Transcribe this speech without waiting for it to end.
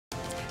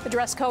The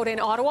dress code in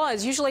Ottawa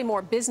is usually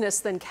more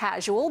business than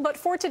casual, but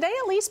for today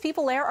at least,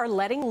 people there are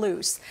letting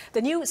loose.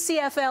 The new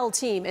CFL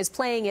team is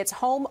playing its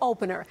home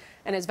opener,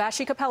 and as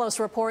Vashi Kapellos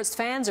reports,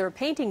 fans are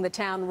painting the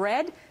town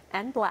red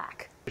and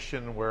black.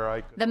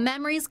 The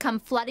memories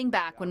come flooding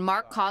back when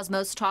Mark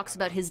Cosmos talks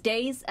about his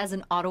days as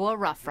an Ottawa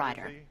Rough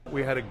Rider.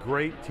 We had a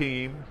great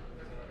team.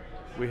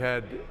 We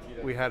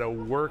had a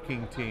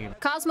working team.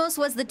 Cosmos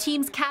was the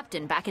team's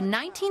captain back in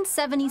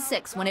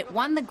 1976 when it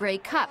won the Grey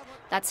Cup.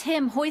 That's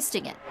him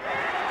hoisting it.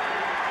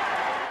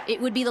 It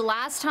would be the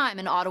last time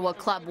an Ottawa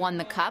club won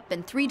the Cup,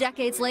 and 3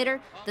 decades later,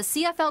 the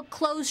CFL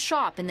closed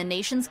shop in the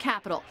nation's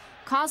capital.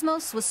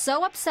 Cosmos was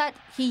so upset,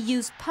 he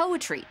used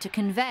poetry to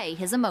convey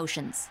his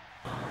emotions.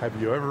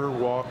 Have you ever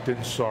walked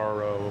in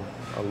sorrow,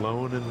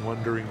 alone and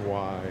wondering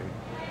why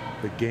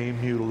the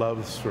game you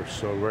loved for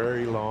so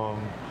very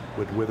long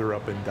would wither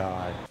up and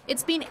die?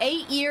 It's been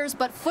 8 years,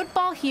 but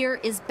football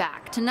here is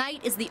back. Tonight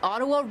is the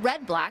Ottawa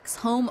Red Blacks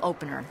home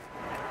opener.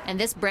 And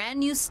this brand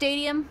new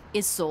stadium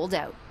is sold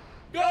out.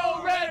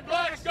 Go Red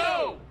Blacks,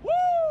 go!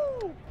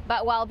 Woo!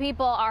 But while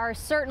people are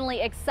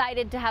certainly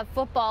excited to have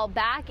football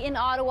back in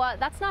Ottawa,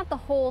 that's not the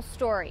whole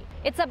story.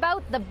 It's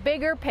about the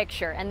bigger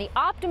picture and the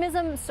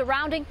optimism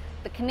surrounding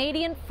the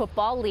Canadian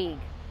Football League.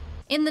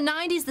 In the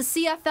 90s, the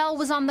CFL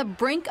was on the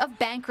brink of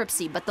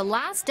bankruptcy, but the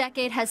last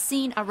decade has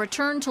seen a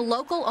return to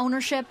local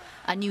ownership,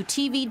 a new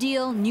TV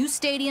deal, new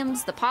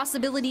stadiums, the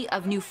possibility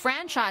of new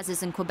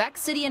franchises in Quebec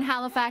City and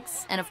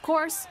Halifax, and of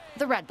course,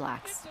 the Red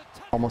Blacks.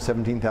 Almost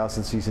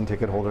 17,000 season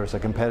ticket holders, a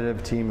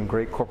competitive team, and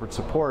great corporate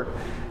support.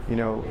 You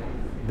know,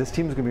 this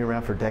team is going to be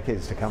around for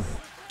decades to come.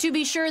 To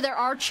be sure, there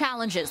are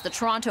challenges. The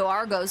Toronto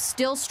Argos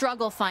still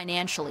struggle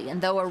financially, and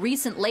though a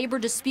recent labor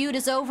dispute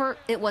is over,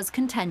 it was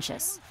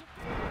contentious.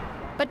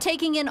 But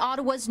taking in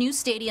Ottawa's new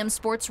stadium,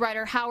 sports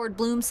writer Howard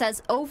Bloom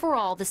says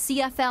overall the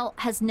CFL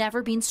has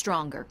never been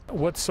stronger.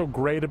 What's so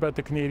great about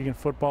the Canadian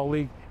Football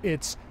League?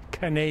 It's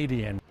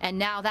Canadian. And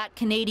now that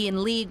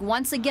Canadian League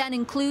once again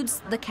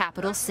includes the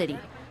capital city.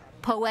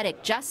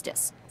 Poetic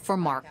justice for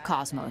Mark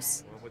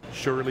Cosmos.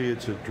 Surely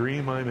it's a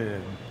dream I'm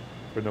in,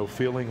 for no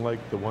feeling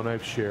like the one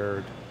I've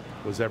shared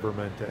was ever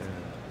meant to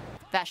end.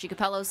 Vashi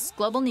Kapellos,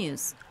 Global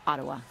News,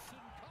 Ottawa.